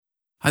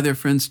Hi there,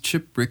 friends.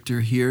 Chip Richter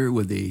here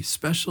with a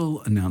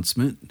special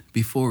announcement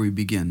before we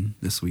begin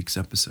this week's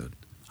episode.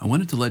 I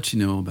wanted to let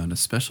you know about a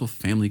special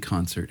family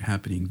concert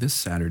happening this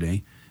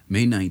Saturday,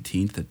 May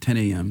 19th at 10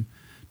 a.m.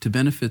 to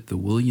benefit the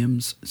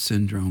Williams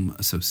Syndrome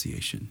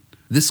Association.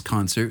 This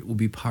concert will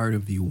be part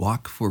of the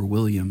Walk for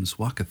Williams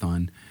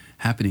Walkathon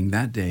happening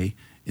that day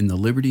in the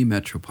Liberty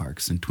Metro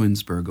Parks in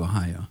Twinsburg,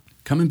 Ohio.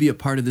 Come and be a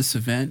part of this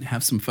event,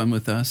 have some fun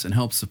with us, and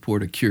help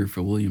support a cure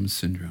for Williams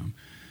syndrome.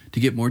 To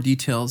get more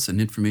details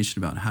and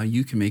information about how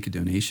you can make a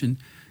donation,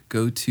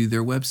 go to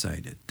their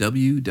website at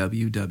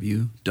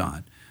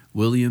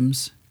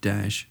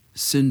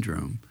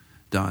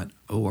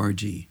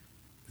www.williams-syndrome.org.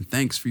 And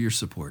thanks for your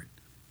support.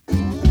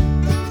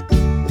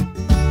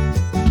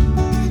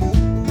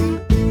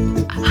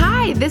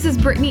 Hi, this is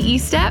Brittany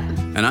Estep.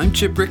 And I'm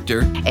Chip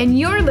Richter. And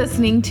you're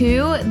listening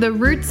to the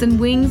Roots and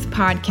Wings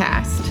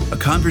podcast. A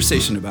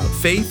conversation about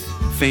faith,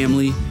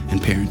 family, and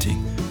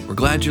parenting. We're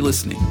glad you're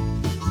listening.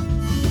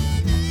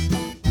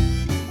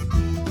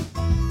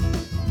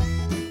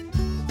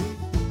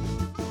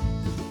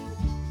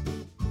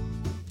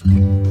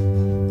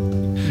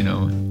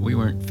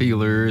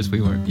 Feelers,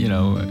 we weren't,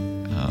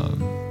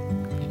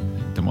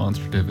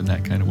 demonstrative in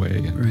that kind of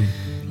way. Right.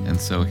 And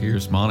so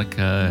here's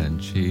Monica,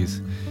 and she's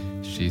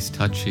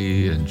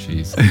touchy, and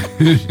she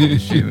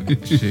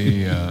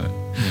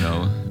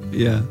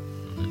Yeah.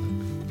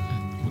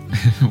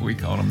 We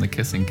call them the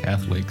kissing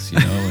Catholics,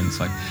 and it's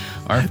like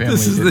our family.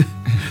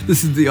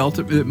 This is the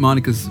ultimate.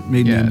 Monica's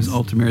maiden name is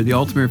Altamere. The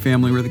Altamere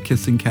family were the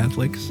kissing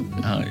Catholics.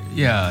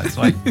 It's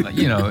like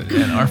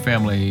and our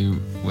family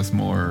was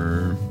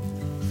more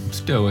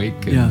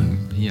stoic and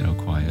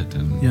quiet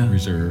and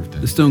reserved.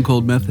 The Stone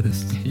Cold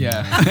Methodists.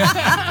 Yeah.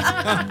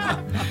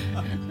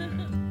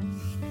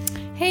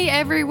 Hey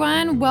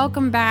everyone,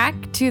 welcome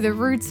back to the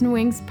Roots and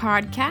Wings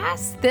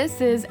podcast.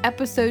 This is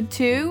episode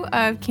 2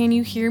 of Can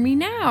You Hear Me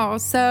Now?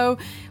 So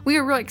we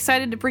are really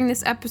excited to bring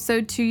this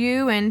episode to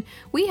you, and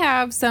we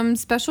have some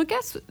special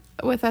guests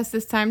with us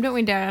this time, don't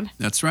we, Dad?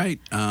 That's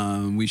right.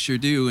 We sure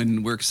do,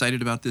 and we're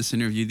excited about this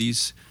interview.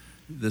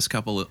 This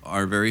couple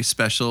are very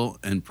special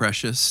and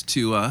precious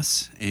to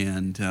us,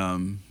 and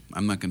I'm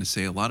not going to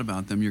say a lot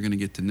about them. You're going to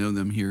get to know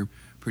them here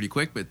pretty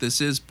quick, but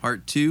this is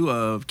part 2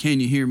 of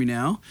Can You Hear Me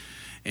Now?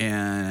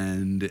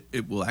 And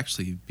it will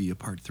actually be a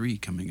part 3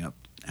 coming up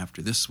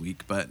after this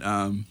week. But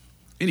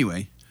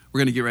anyway, we're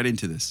going to get right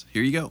into this.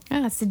 Here you go.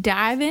 Let's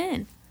dive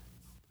in.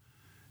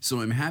 So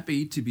I'm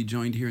happy to be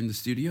joined here in the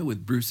studio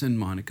with Bruce and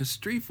Monica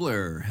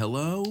Striefler.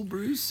 Hello,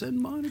 Bruce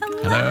and Monica.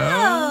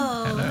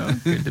 Hello.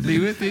 Good to be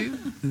with you.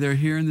 They're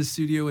here in the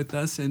studio with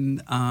us,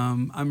 and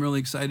I'm really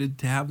excited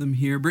to have them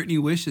here. Brittany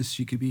wishes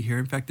she could be here.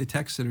 In fact, I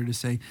texted her to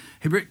say,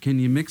 "Hey, Britt, can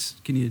you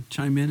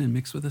chime in and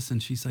mix with us?"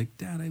 And she's like,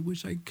 "Dad, I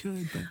wish I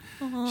could, but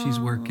she's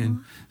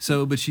working."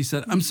 But she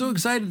said, "I'm so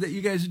excited that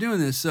you guys are doing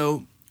this."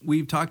 So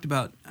we've talked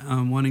about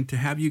wanting to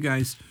have you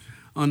guys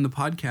on the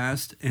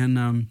podcast,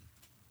 and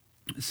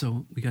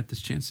so we got this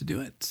chance to do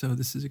it. So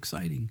this is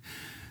exciting.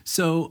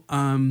 So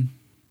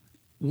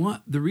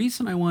the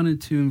reason I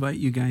wanted to invite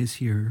you guys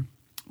here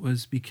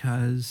was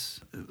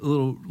because a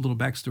little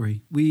backstory.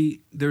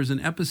 There's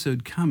an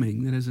episode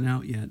coming that isn't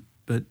out yet,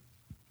 but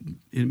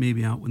it may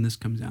be out when this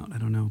comes out. I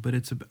don't know. But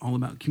it's all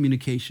about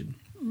communication.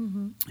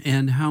 Mm-hmm.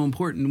 And how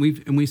important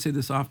we say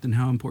this often,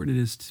 how important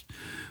it is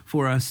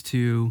for us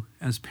to,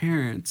 as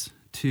parents,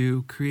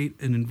 to create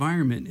an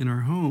environment in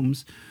our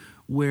homes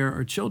where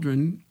our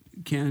children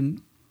can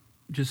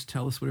just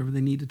tell us whatever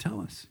they need to tell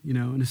us,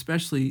 and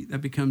especially that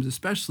becomes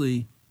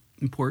especially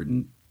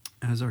important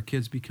as our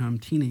kids become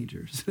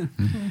teenagers.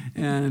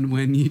 And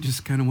when you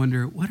just kind of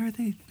wonder, what are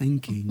they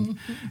thinking?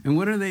 And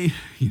what are they,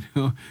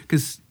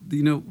 because,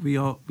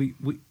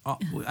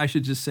 I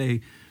should just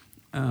say,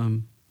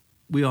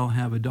 we all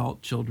have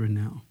adult children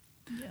now.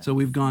 Yes. So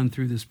we've gone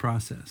through this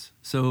process.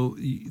 So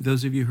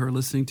those of you who are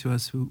listening to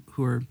us who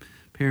are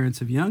parents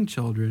of young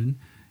children,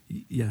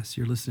 yes,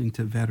 you're listening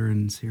to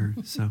veterans here.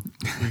 So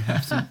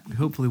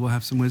hopefully we'll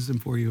have some wisdom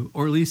for you,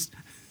 or at least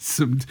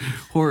some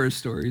horror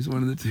stories,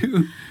 one of the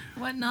two.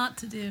 What not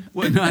to do.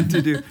 What not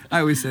to do.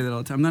 I always say that all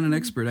the time. I'm not an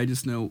expert. I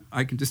just know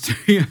I can just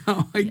tell you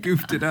how I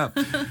goofed it up.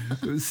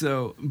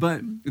 So,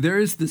 but there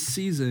is this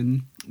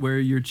season where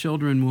your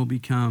children will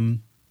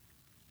become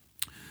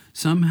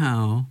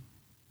somehow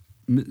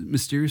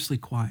mysteriously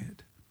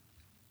quiet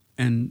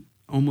and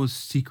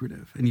almost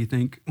secretive, and you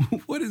think,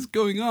 what is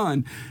going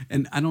on?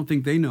 And I don't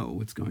think they know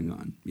what's going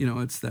on.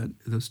 It's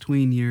those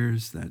tween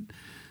years, that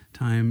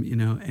time,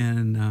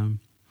 and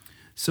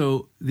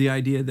so the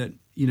idea that,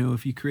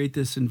 if you create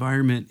this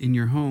environment in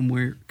your home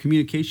where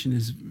communication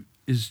is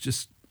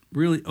just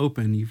really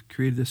open, you've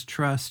created this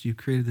trust, you've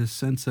created this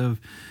sense of,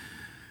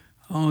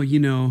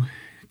 you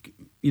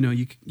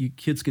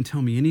kids can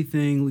tell me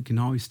anything. We can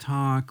always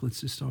talk. Let's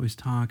just always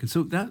talk. And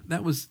so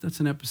that's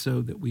an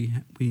episode that we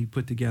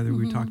put together.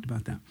 Mm-hmm. We talked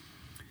about that.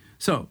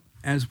 So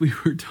as we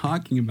were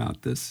talking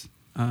about this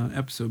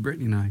episode,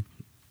 Brittany and I,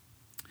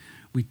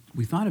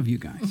 we thought of you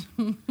guys.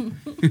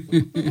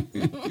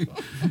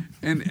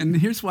 and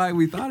here's why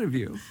we thought of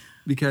you,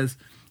 because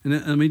And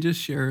let me just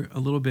share a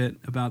little bit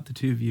about the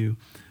two of you.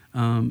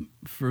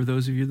 For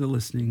those of you that are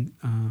listening,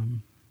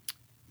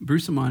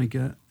 Bruce and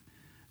Monica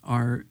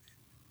are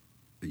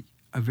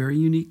a very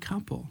unique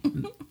couple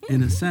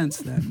in a sense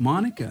that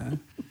Monica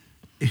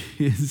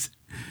is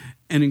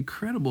an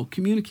incredible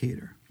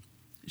communicator.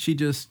 She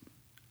just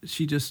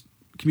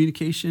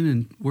communication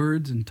and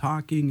words and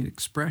talking and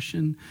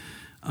expression.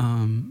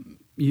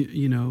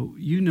 You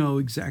know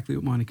exactly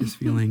what Monica's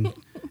feeling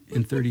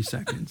in 30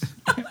 seconds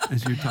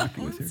as you're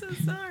talking with her. I'm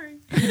so sorry.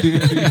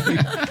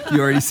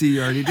 You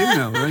already do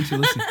know, aren't you?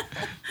 Listen.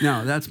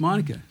 Now, that's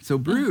Monica. So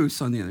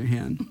Bruce, on the other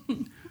hand,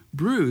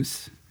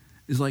 Bruce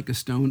is like a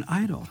stone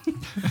idol.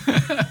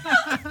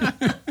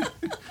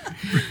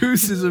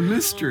 Bruce is a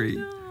mystery.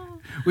 Oh,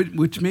 no.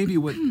 Which may be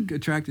what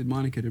attracted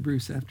Monica to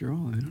Bruce after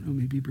all. I don't know,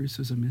 maybe Bruce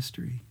was a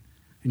mystery.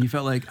 And you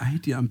felt like, I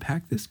had to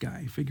unpack this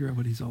guy, figure out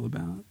what he's all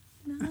about.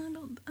 No,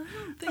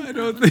 I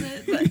don't think.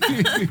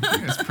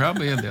 It's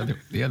probably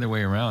the other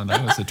way around.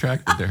 I was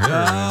attracted to her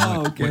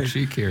and what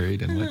she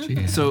carried and what she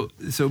had. So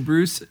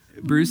Bruce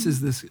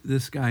is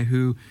this guy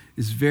who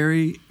is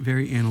very,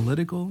 very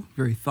analytical,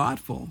 very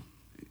thoughtful,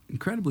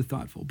 incredibly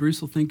thoughtful.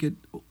 Bruce will think it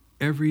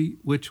every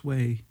which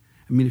way.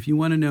 I mean, if you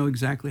want to know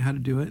exactly how to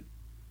do it,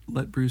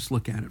 let Bruce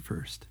look at it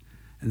first,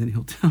 and then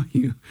he'll tell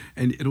you,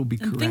 and it'll be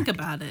correct. And think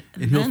about it,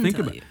 and he'll think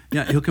about it.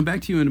 Yeah, he'll come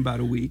back to you in about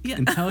a week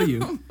and tell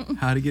you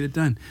how to get it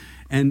done.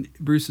 And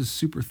Bruce is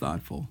super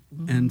thoughtful,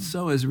 and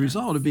so as a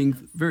result of being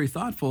very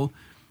thoughtful,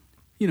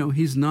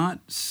 he's not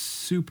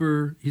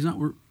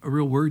a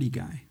real wordy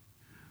guy.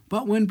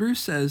 But when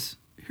Bruce says,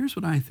 "Here's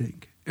what I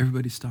think,"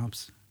 everybody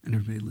stops and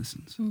everybody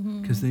listens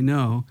because they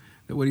know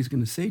that what he's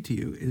going to say to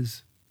you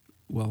is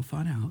well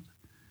thought out.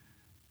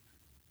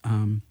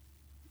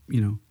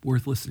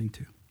 Worth listening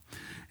to.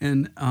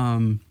 And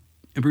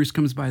Bruce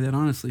comes by that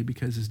honestly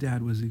because his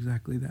dad was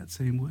exactly that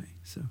same way.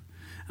 So,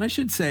 and I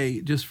should say,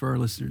 just for our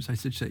listeners, I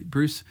should say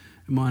Bruce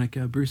and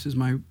Monica. Bruce is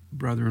my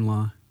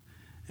brother-in-law,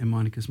 and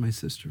Monica's my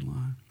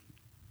sister-in-law.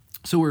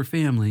 So we're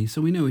family.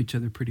 So we know each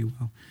other pretty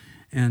well.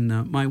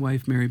 And my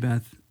wife, Mary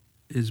Beth,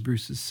 is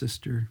Bruce's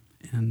sister,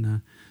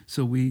 and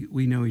so we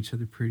know each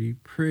other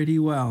pretty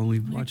well. And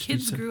we've watched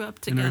kids each other. grew up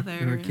together.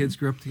 And our kids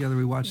grew up together.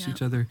 We watched Yep.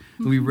 each other.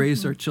 And we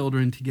raised our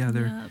children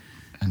together. Yep.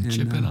 And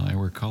Chip and I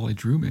were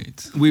college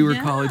roommates. We were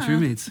Yeah. college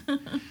roommates.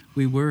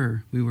 We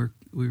were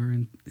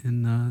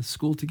in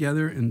school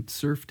together and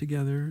surfed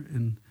together,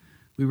 and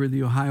we were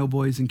the Ohio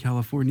boys in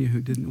California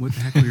who didn't know what the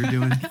heck we were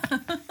doing.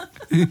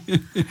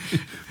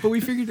 But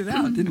we figured it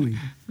out, didn't we?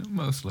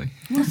 Mostly.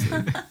 We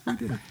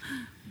did.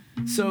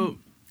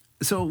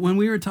 So when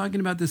we were talking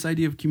about this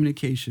idea of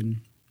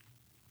communication,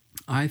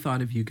 I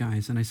thought of you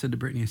guys, and I said to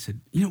Brittany, I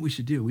said, you know what we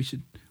should do? We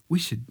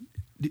should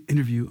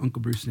interview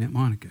Uncle Bruce and Aunt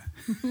Monica.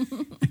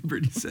 And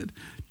Brittany said,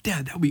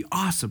 Dad, that would be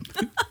awesome.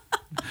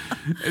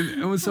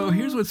 and so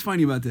here's what's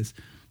funny about this.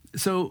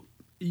 So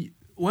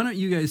why don't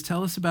you guys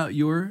tell us about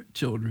your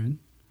children,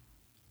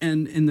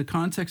 and in the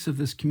context of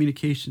this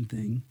communication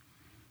thing,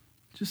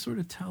 just sort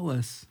of tell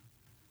us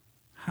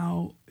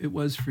how it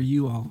was for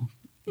you all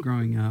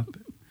growing up.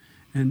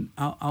 And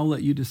I'll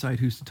let you decide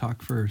who's to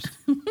talk first.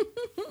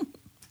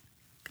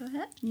 Go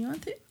ahead. You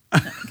want to?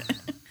 Okay.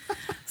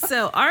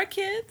 So our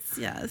kids,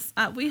 yes,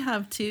 we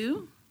have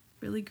two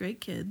really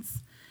great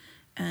kids,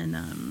 and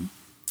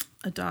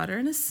a daughter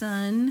and a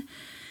son,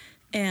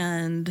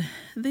 and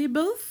they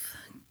both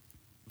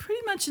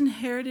pretty much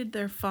inherited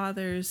their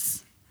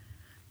father's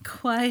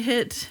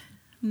quiet,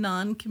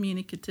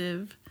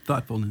 non-communicative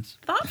Thoughtfulness.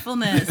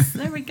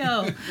 There we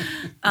go.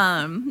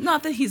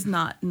 Not that he's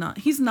not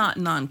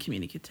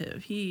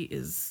non-communicative. He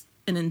is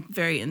a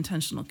very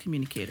intentional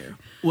communicator.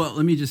 Well,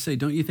 let me just say,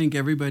 don't you think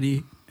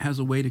everybody has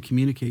a way to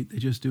communicate? They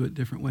just do it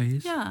different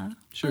ways. Yeah.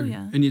 Sure. Oh,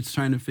 yeah. And it's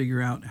trying to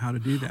figure out how to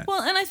do that.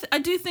 Well, and I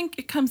do think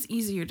it comes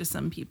easier to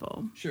some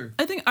people. Sure.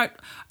 I think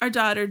our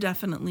daughter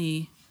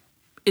definitely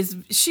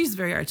she's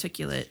very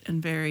articulate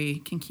and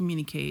can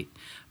communicate,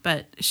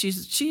 but she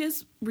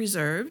is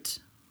reserved.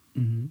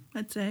 Mm-hmm.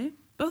 I'd say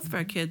both of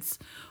our kids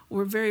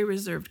were very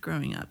reserved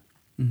growing up.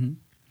 Mm-hmm.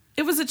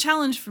 It was a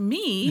challenge for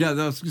me. Yeah,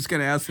 I was just going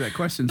to ask that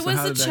question. It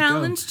was a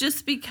challenge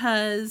just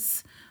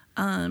because,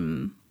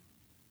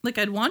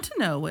 I'd want to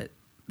know what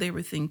they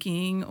were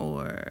thinking,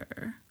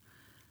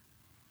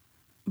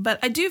 but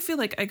I do feel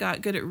like I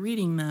got good at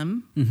reading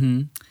them.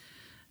 Mm-hmm.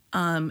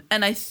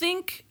 And I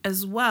think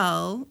as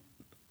well,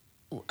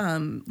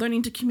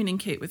 learning to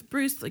communicate with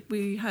Bruce, like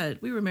we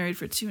were married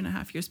for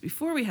 2.5 years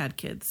before we had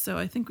kids. So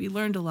I think we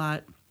learned a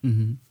lot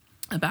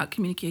about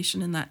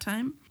communication in that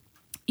time.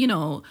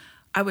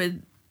 I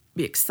would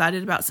be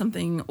excited about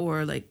something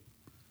or like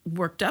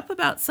worked up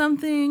about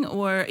something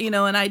or,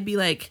 and I'd be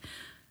like,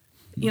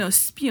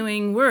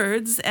 spewing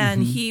words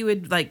and he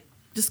would like,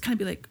 just kind of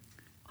be like,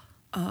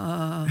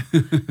 and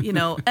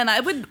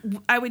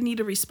I would need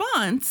a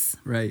response.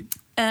 Right.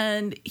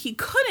 And he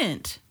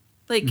couldn't,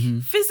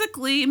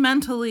 physically,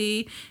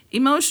 mentally,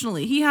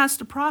 emotionally, he has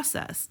to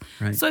process.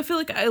 Right. So I feel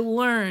like I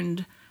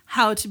learned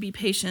how to be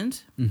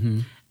patient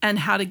and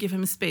how to give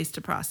him space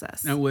to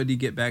process. Now, would he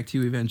get back to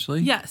you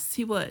eventually? Yes,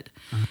 he would.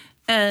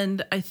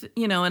 And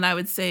and I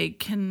would say,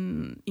 I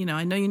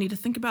know you need to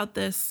think about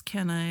this.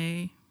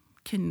 And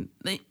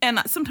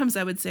sometimes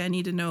I would say I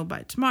need to know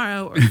by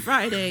tomorrow or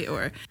Friday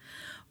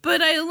but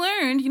I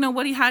learned,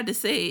 what he had to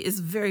say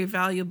is very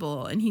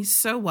valuable and he's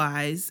so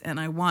wise and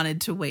I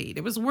wanted to wait.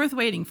 It was worth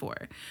waiting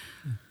for.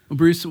 Well,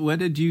 Bruce, what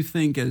did you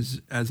think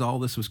as all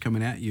this was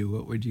coming at you?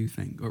 What would you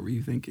think? What were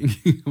you thinking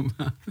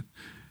about?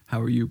 How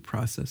were you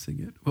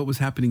processing it? What was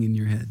happening in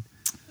your head?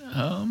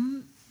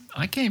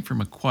 I came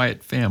from a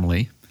quiet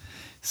family,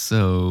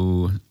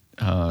 so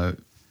that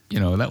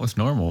was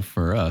normal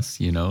for us.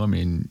 I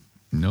mean,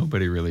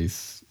 nobody really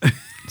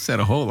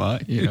said a whole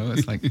lot.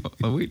 It's like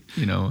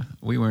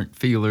we weren't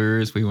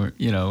feelers, we weren't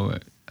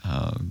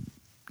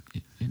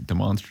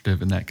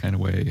demonstrative in that kind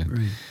of way, and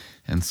right.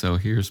 And so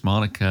here's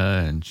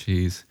Monica, and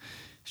she's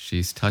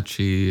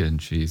touchy,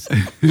 and she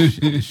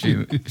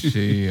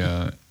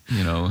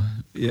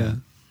Yeah.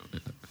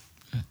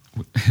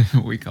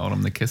 We called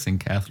them the kissing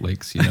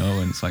Catholics,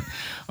 and it's like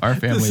our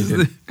family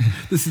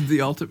this is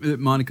the ultimate.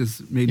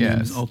 Monica's maiden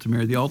name is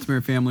Altamere. The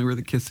Altamere family were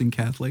the kissing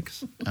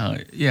Catholics.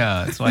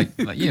 It's like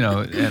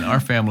and our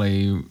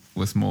family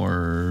was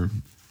more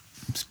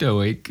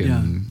stoic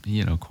and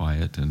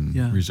quiet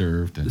and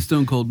reserved. And, the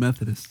Stone Cold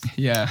Methodists.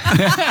 Yeah.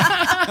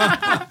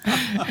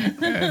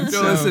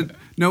 Listen,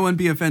 no one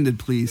be offended,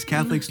 please.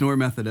 Catholics nor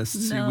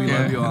Methodists. No. We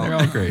love you all. They're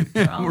all great.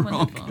 We're all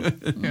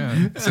wonderful.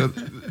 Yeah. So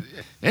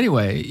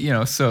anyway,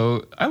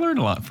 so I learned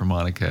a lot from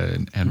Monica,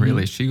 and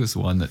really she was the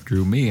one that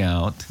drew me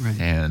out, right.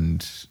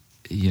 and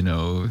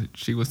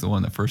she was the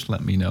one that first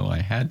let me know I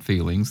had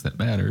feelings that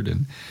mattered,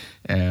 and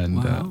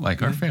Wow,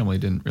 our family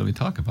didn't really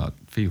talk about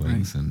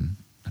feelings, right. and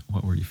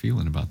what were you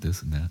feeling about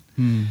this and that.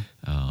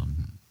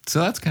 So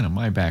that's kind of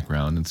my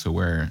background, and so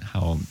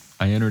how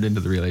I entered into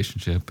the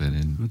relationship,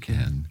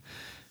 and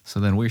so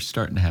then we're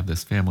starting to have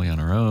this family on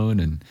our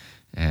own,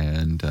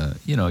 and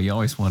you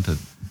always want to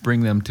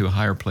bring them to a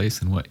higher place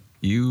than what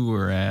you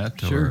were at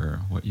Sure. or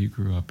what you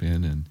grew up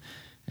in,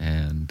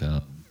 and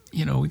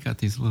we got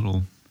these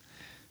little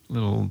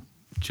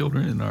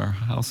children in our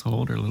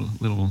household, or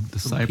little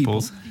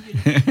disciples.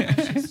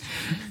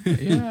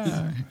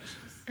 Yeah.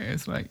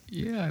 It's like,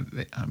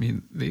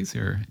 these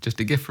are just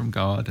a gift from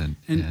God,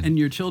 and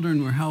your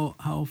children were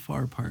how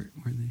far apart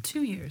were they?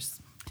 2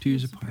 years. 2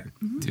 years apart.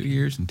 Mm-hmm. 2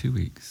 years and 2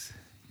 weeks.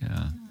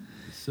 Yeah.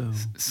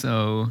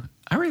 So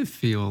I really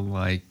feel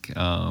like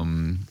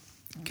kind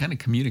of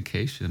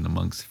communication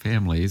amongst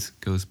families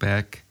goes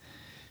back.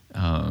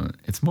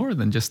 It's more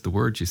than just the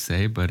words you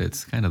say, but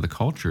it's kind of the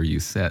culture you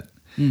set.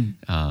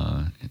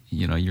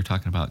 You're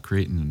talking about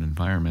creating an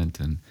environment,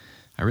 and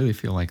I really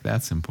feel like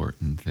that's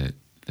important, that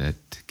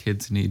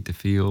kids need to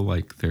feel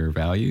like they're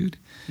valued,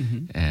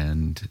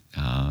 and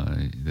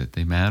that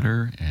they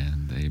matter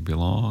and they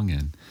belong,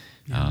 and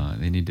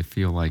they need to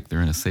feel like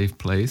they're in a safe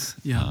place.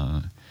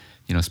 Yeah.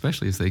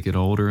 Especially as they get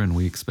older, and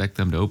we expect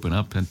them to open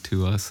up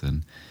to us,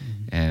 and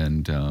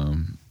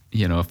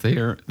if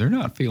they're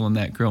not feeling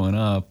that growing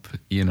up,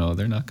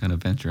 they're not going to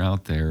venture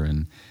out there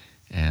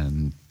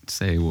and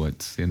say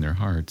what's in their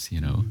hearts,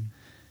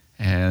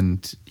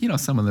 And,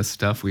 some of this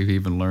stuff we've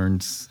even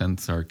learned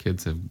since our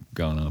kids have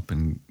gone up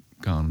and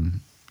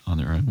gone on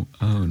their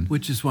own.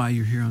 Which is why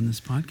you're here on this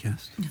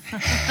podcast.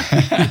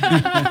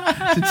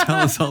 To tell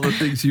us all the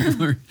things you've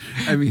learned.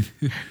 I mean,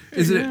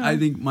 I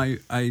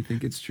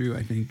think it's true.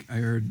 I think I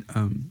heard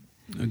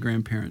a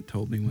grandparent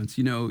told me once,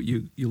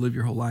 you live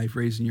your whole life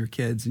raising your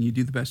kids and you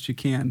do the best you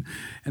can.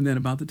 And then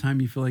about the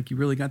time you feel like you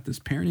really got this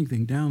parenting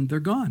thing down,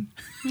 they're gone.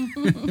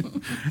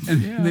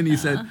 And then he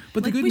said,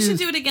 but the good news... We should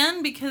do it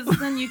again because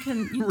then you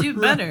do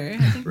better.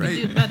 I think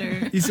we do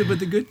better. He said, but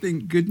the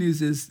good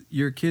news is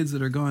your kids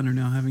that are gone are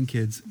now having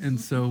kids. And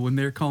so when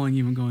they're calling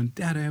you and going,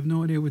 Dad, I have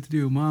no idea what to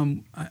do.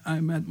 Mom,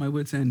 I'm at my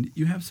wit's end.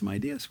 You have some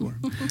ideas for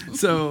them.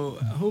 So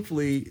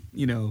hopefully,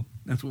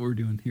 that's what we're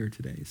doing here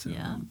today. So,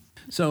 yeah.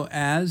 So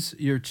as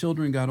your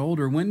children got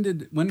older, when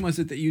was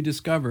it that you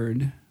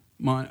discovered?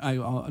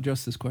 I'll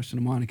address this question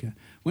to Monica.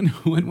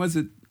 When was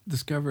it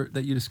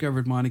that you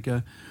discovered,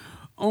 Monica?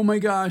 Oh my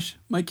gosh,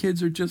 my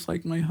kids are just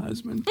like my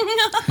husband,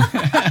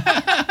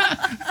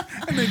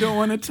 and they don't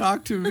want to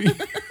talk to me.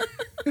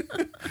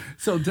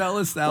 So tell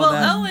us that.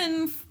 Well,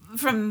 Owen,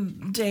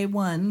 from day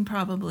one,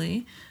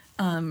 probably.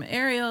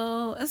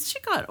 Ariel, as she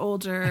got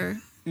older,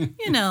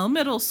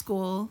 middle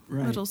school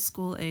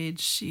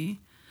age,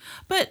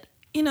 but.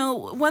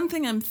 One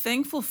thing I'm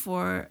thankful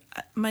for,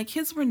 my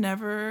kids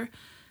never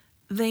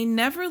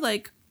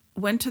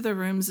went to their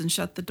rooms and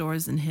shut the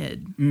doors and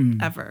hid,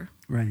 ever.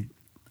 Right.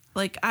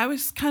 Like, I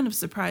was kind of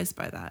surprised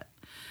by that.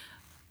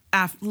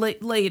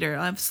 Later,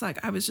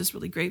 I was just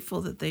really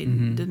grateful that they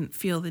didn't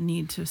feel the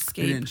need to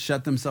escape. They didn't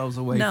shut themselves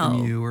away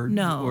from you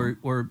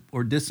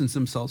or distance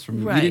themselves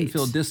from you. Right. You didn't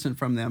feel distant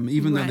from them,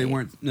 even though they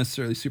weren't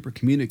necessarily super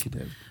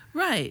communicative.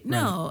 Right.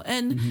 No.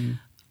 And...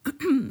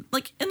 and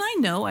I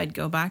know I'd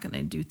go back and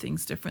I'd do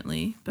things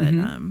differently, but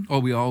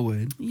we all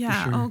would.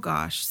 Yeah. Sure. Oh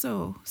gosh,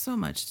 so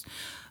much.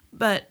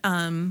 But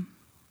one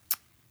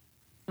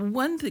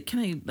thing, can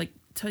I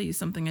tell you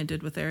something I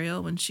did with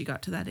Ariel when she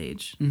got to that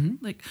age.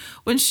 Like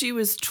when she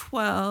was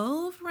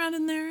 12, around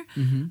in there.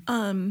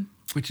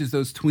 Which is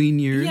those tween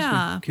years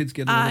Yeah. where kids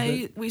get a little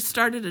bit. We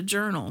started a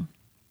journal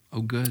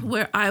Oh, good.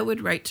 where I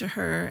would write to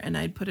her and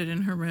I'd put it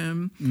in her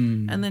room,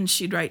 and then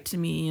she'd write to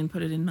me and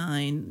put it in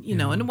mine, you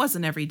know, and it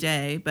wasn't every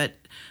day, but,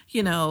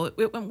 you know,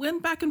 it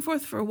went back and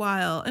forth for a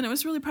while, and it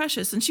was really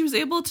precious. And she was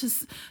able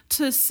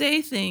to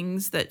say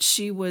things that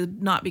she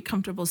would not be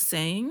comfortable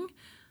saying,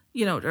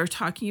 you know, or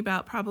talking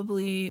about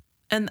probably.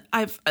 And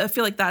I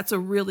feel like that's a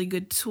really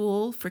good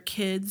tool for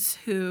kids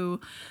who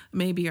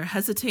maybe are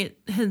hesitant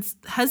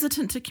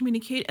to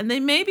communicate, and they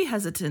may be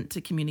hesitant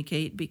to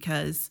communicate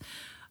because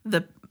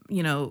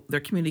they're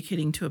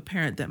communicating to a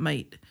parent that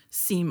might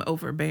seem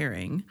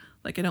overbearing.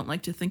 Like, I don't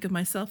like to think of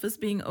myself as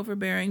being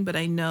overbearing, but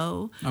I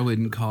know I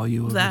wouldn't call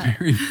you that.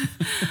 overbearing.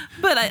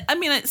 But I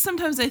mean,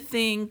 sometimes I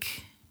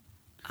think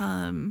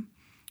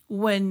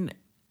when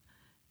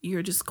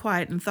you're just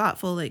quiet and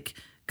thoughtful, like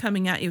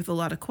coming at you with a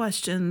lot of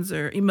questions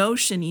or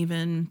emotion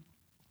even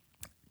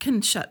can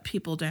shut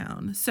people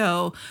down.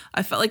 So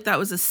I felt like that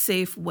was a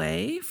safe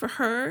way for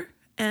her,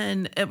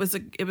 and it was a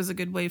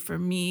good way for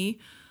me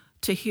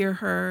to hear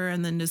her,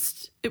 and then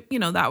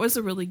that was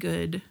a really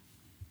good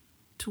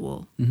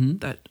tool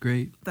that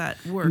Great.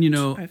 that worked. You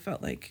know, I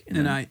felt like,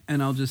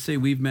 And I'll just say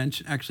we've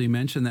mentioned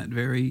that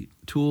very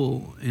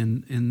tool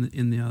in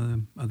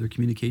the other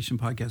communication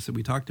podcasts that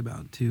we talked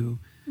about too.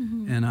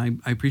 And I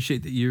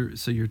appreciate that you're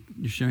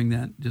sharing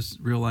that just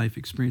real life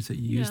experience that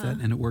you used that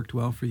and it worked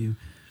well for you.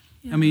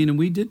 Yeah. I mean, and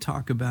we did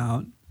talk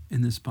about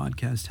in this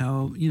podcast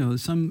how, you know,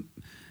 some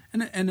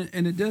and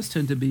it does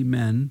tend to be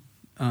men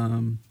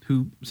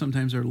who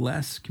sometimes are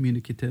less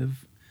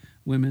communicative.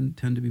 Women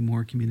tend to be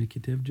more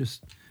communicative,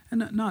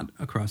 and not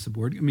across the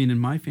board. I mean,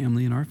 in our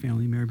family,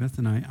 Mary Beth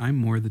and I'm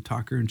more the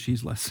talker, and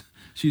she's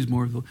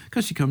more of the,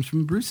 because she comes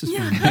from Bruce's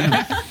family.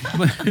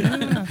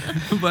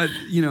 But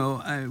you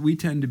know, we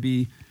tend to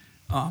be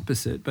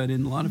opposite. But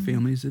in a lot of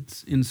families,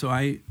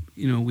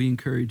 we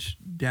encourage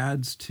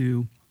dads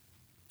to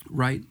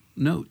write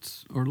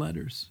notes or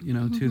letters, you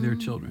know, to their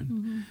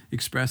children,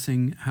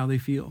 expressing how they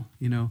feel,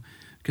 you know,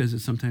 because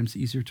it's sometimes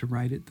easier to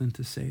write it than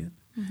to say it.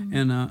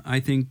 And I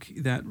think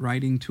that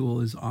writing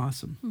tool is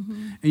awesome.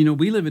 And, you know,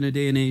 we live in a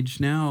day and age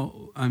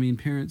now, I mean,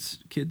 parents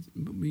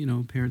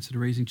that are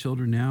raising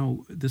children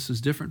now, this is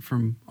different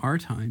from our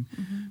time.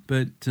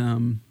 But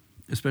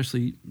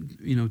especially,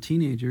 you know,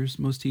 teenagers,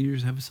 most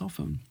teenagers have a cell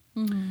phone.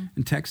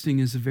 And texting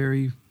is a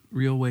very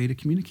real way to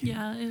communicate.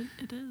 Yeah,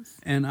 it is.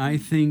 And I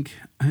think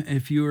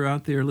if you are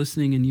out there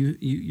listening and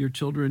your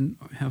children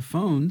have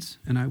phones,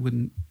 and I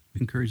wouldn't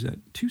encourage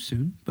that too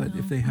soon, but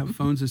if they have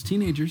phones as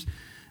teenagers,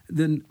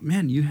 then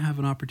man, you have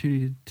an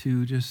opportunity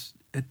to just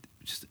at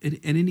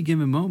any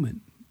given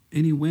moment,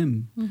 any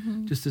whim,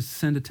 just to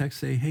send a text,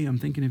 say, hey, I'm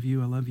thinking of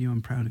you, I love you,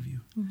 I'm proud of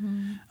you.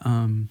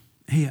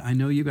 Hey, I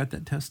know you got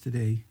that test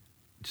today.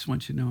 Just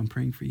want you to know I'm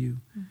praying for you,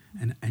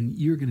 and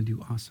you're going to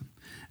do awesome.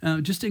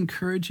 Just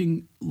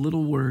encouraging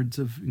little words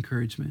of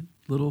encouragement,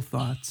 little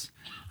thoughts.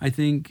 I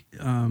think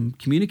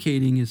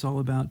communicating is all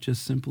about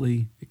just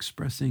simply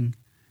expressing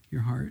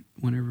your heart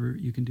whenever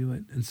you can do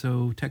it. And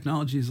so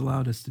technology has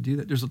allowed us to do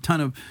that. There's a ton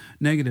of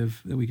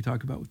negative that we could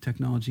talk about with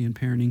technology and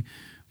parenting,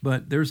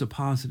 but there's a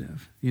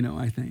positive, you know,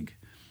 I think.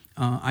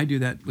 I do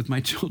that with my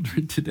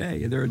children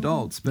today. They're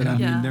adults, but I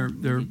mean,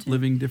 they're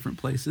living different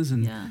places,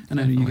 and I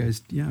know you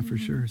guys, for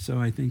sure. So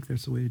I think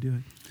that's the way to do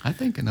it. I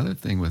think another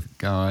thing with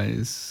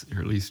guys,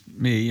 or at least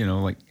me, you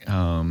know, like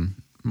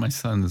my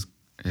son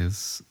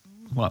is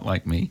a lot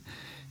like me,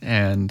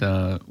 and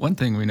one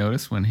thing we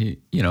noticed when he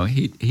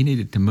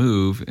needed to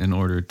move in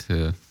order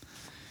to,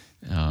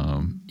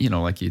 you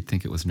know, like you'd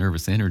think it was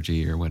nervous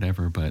energy or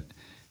whatever, but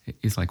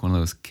he's like one of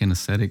those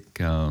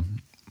kinesthetic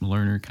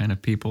learner kind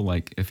of people.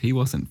 Like if he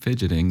wasn't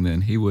fidgeting,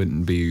 then he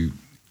wouldn't be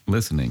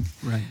listening.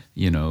 Right.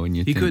 You know, and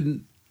he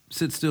couldn't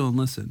sit still and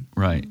listen.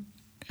 Right.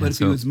 But if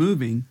he was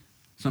moving,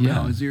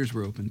 somehow his ears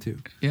were open too.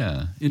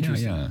 Yeah.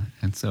 Interesting. Yeah.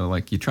 And so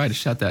like you try to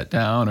shut that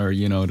down, or,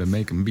 you know, to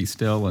make him be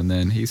still, and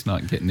then he's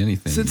not getting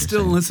anything. Sit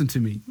still and listen to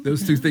me.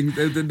 Those two things,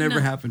 that never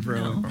happened for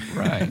him.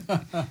 Right.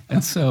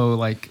 And so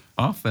like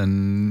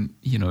often,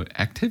 you know,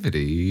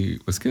 activity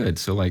was good.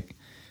 So like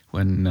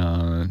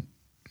when,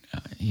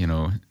 you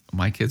know,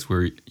 my kids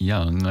were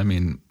young. I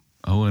mean,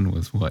 Owen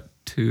was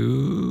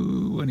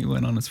 2 when he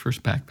went on his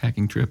first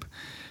backpacking trip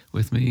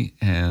with me,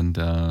 and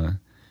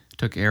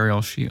took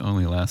Ariel. She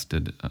only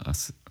lasted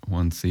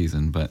one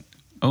season, but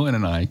Owen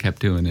and I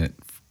kept doing it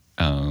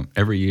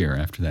every year.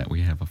 After that,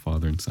 we have a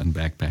father and son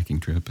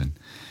backpacking trip,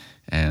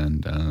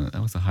 and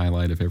that was the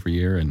highlight of every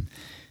year.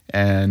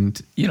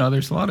 And you know,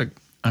 there's a lot of,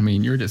 I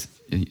mean, you're just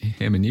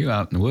him and you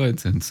out in the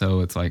woods, and so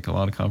it's like a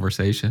lot of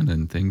conversation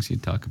and things you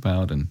talk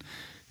about, and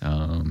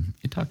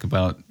you talk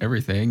about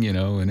everything, you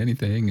know, and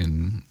anything,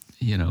 and,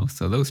 you know,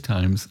 so those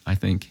times, I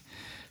think,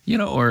 you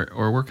know,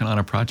 or working on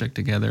a project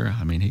together.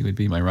 I mean, he would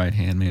be my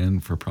right-hand man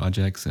for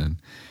projects,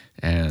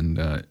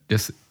 and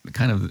just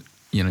kind of,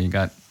 you know, you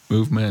got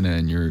movement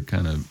and you're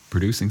kind of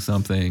producing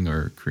something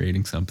or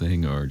creating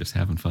something or just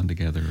having fun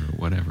together or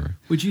whatever.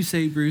 Would you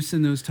say, Bruce,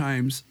 in those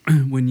times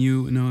when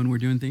you and Owen were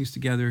doing things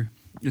together,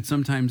 that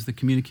sometimes the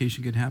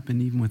communication could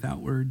happen even without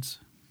words?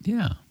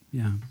 Yeah.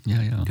 Yeah.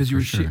 Yeah. Because you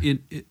were sure.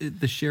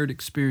 the shared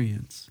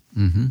experience.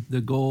 Mm-hmm.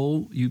 The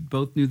goal, you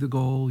both knew the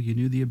goal, you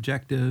knew the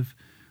objective,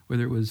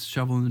 whether it was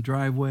shoveling the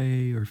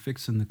driveway or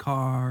fixing the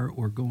car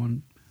or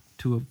going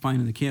to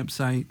finding the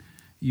campsite.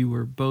 You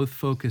were both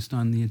focused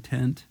on the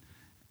intent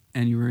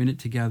and you were in it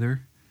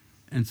together.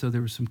 And so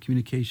there was some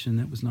communication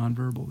that was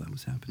nonverbal that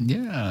was happening.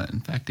 Yeah.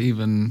 In fact,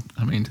 even,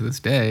 to this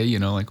day,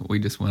 like we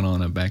just went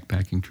on a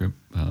backpacking trip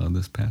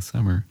this past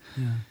summer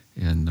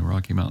in the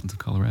Rocky Mountains of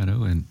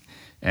Colorado.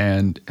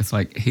 And it's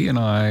like he and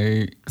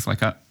I,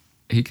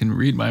 he can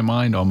read my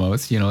mind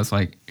almost. It's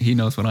like he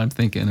knows what I'm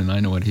thinking and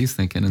I know what he's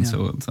thinking. And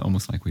so it's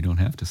almost like we don't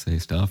have to say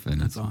stuff. And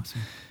that's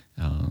awesome.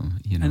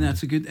 And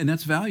that's and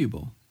that's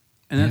valuable.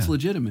 And that's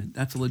legitimate.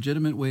 That's a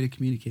legitimate way to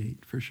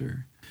communicate, for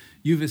sure.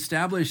 You've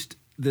established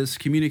this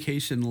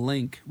communication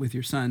link with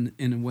your son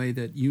in a way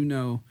that you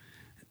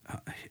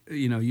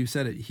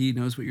said it, he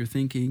knows what you're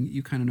thinking,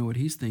 you kind of know what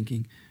he's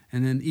thinking.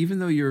 And then even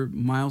though you're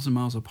miles and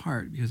miles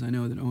apart, because I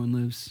know that Owen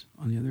lives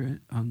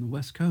on the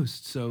West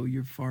Coast, so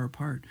you're far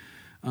apart.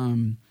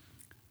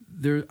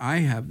 I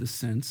have the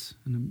sense,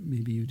 and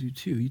maybe you do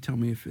too, you tell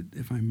me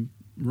if I'm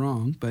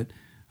wrong, but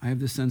I have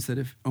the sense that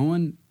if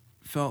Owen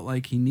felt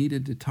like he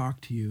needed to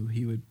talk to you,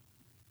 he would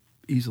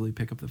easily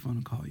pick up the phone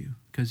and call you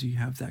because you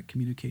have that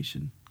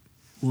communication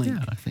link.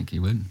 Yeah, I think he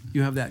would.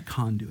 You have that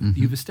conduit. Mm-hmm.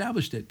 You've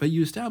established it, but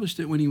you established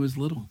it when he was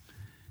little.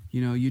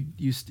 You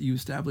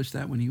established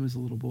that when he was a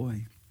little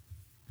boy.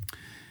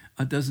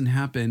 It doesn't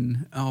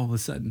happen all of a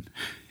sudden.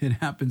 It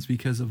happens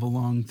because of a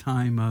long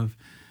time of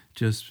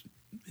just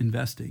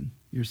investing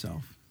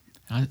yourself.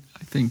 I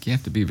think you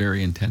have to be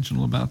very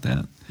intentional about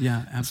that.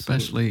 Yeah,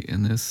 absolutely. Especially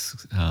in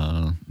this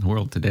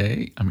world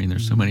today.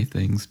 There's so many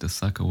things to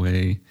suck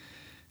away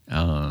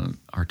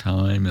our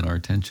time and our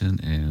attention.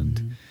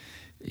 And,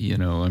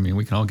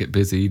 we can all get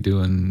busy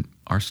doing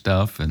our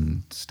stuff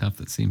and stuff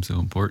that seems so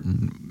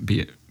important,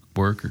 be it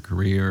work or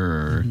career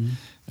or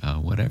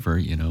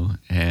whatever,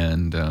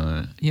 And,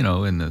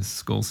 in the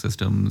school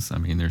systems,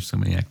 there's so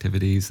many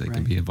activities they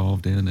can be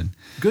involved in. And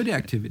good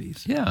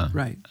activities. Yeah.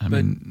 Right.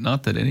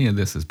 Not that any of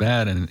this is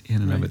bad in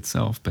and of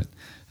itself, but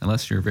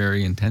unless you're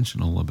very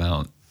intentional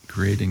about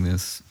creating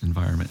this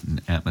environment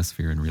and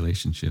atmosphere and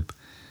relationship,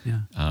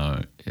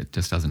 it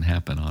just doesn't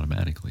happen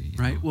automatically.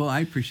 Right. know? Well,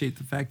 I appreciate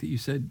the fact that you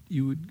said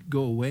you would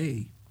go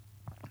away.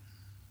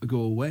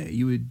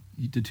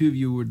 The two of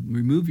you would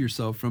remove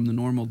yourself from the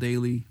normal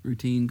daily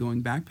routine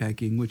going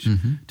backpacking, which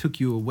took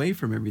you away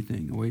from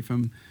everything, away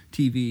from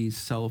TVs,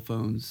 cell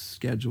phones,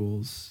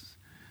 schedules,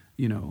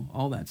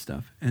 all that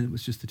stuff. And it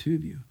was just the two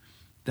of you.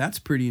 That's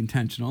pretty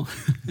intentional.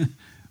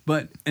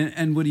 But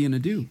and what are you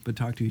going to do but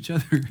talk to each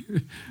other?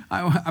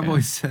 I've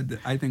always said that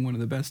I think one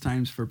of the best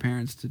times for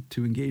parents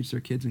to engage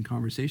their kids in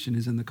conversation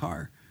is in the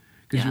car.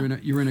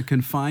 Because you're in a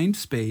confined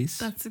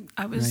space.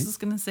 I was just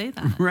going to say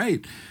that.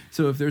 Right.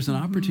 So if there's an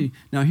opportunity.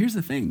 Now, here's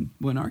the thing.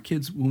 When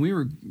we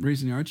were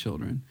raising our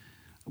children,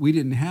 we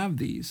didn't have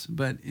these.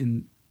 But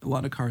in a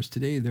lot of cars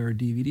today, there are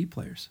DVD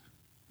players.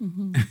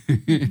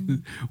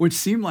 Which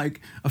seemed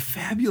like a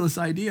fabulous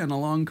idea on a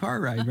long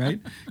car ride, right?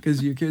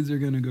 Because your kids are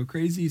going to go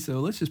crazy. So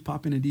let's just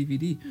pop in a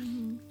DVD.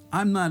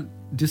 I'm not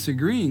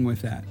disagreeing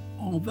with that.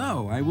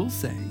 Although I will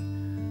say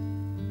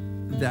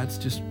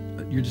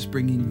you're just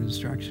bringing the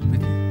distraction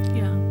with you.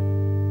 Yeah.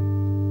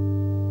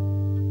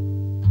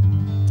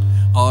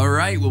 All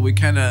right. Well, we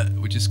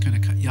just kind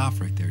of cut you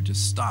off right there.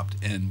 Just stopped,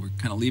 and we're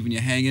kind of leaving you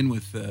hanging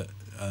with the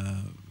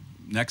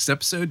next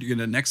episode.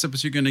 Next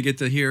episode, you're gonna get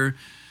to hear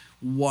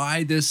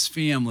why this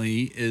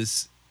family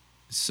is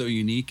so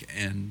unique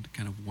and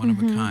kind of one of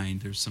a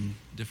kind. There's some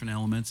different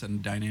elements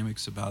and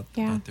dynamics about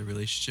their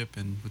relationship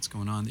and what's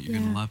going on that you're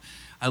gonna love.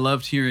 I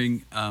loved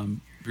hearing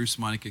Bruce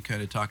and Monica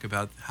kind of talk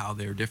about how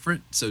they're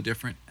so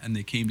different, and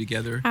they came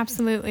together,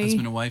 absolutely,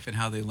 husband and wife, and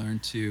how they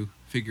learned to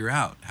figure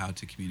out how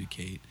to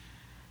communicate,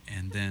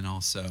 and then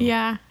also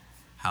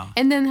how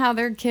and then how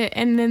their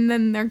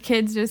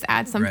kids just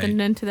add something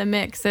into the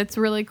mix. It's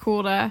really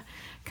cool to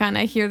kind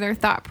of hear their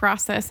thought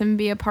process and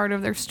be a part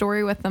of their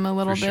story with them a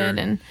little bit,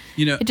 and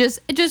it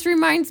just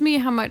reminds me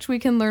how much we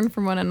can learn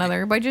from one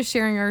another by just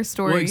sharing our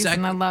stories.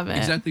 And I love it.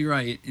 Exactly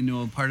right.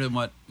 Part of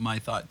what my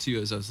thought too,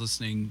 as I was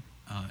listening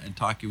and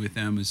talking with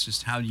them, is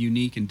just how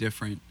unique and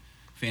different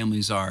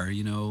families are.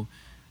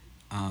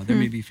 There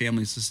may be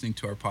families listening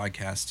to our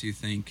podcast who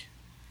think,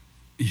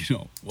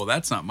 well,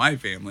 that's not my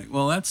family.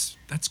 Well, that's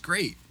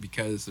great,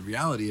 because the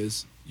reality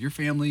is your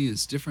family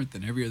is different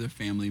than every other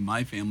family.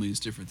 My family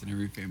is different than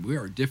every family. We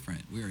are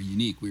different. We are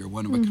unique. We are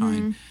one of a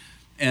kind.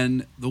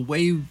 And the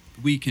way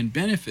we can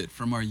benefit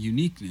from our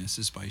uniqueness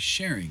is by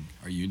sharing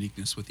our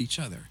uniqueness with each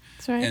other.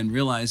 That's right. And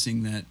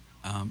realizing that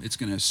it's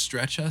going to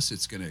stretch us.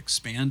 It's going to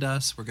expand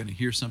us. We're going to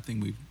hear something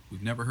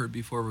we've never heard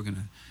before. We're going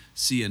to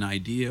see an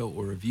idea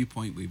or a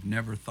viewpoint we've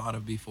never thought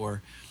of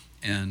before.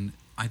 And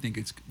I think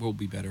we'll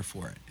be better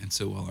for it, and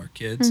so will our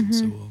kids, and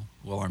so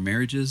will our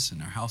marriages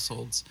and our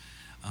households.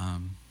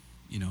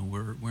 You know,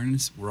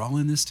 we're all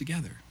in this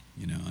together.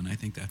 You know, and I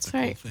think that's a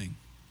cool thing.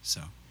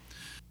 So.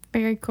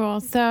 Very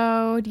cool.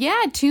 So,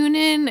 yeah, tune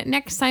in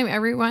next time,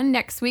 everyone,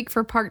 next week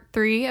for part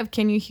 3 of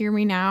Can You Hear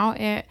Me Now?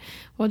 It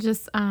will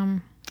just,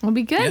 will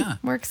be good. Yeah.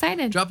 We're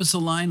excited. Drop us a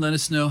line. Let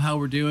us know how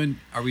we're doing.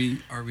 Are we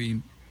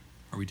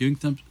doing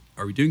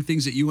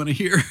things that you want to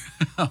hear?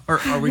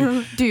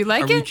 Do you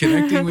like it? Are we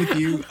connecting with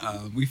you?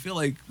 We feel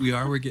like we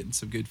are. We're getting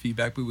some good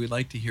feedback, but we'd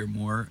like to hear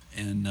more.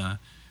 And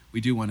we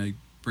do want to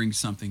bring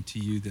something to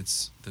you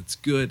that's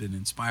good and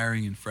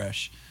inspiring and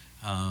fresh.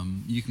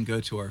 You can go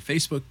to our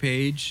Facebook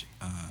page.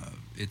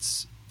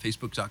 It's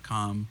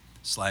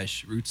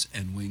facebook.com/Roots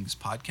and Wings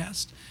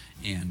podcast.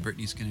 And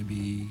Brittany's going to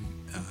be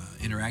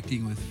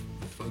interacting with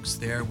folks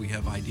there. We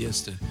have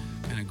ideas to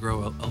kind of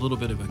grow a little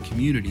bit of a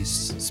community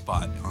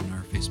spot on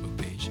our Facebook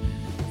page.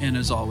 And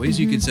as always,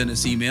 you can send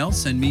us email.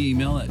 Send me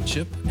email at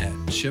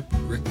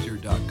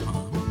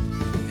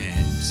chip@chiprichter.com.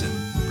 And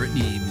send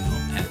Brittany email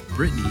at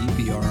Brittany,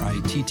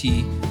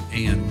 BRITTANY,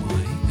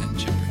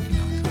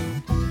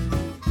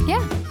 @chiprichter.com.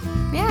 Yeah.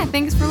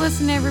 Thanks for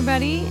listening,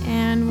 everybody,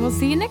 and we'll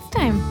see you next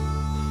time.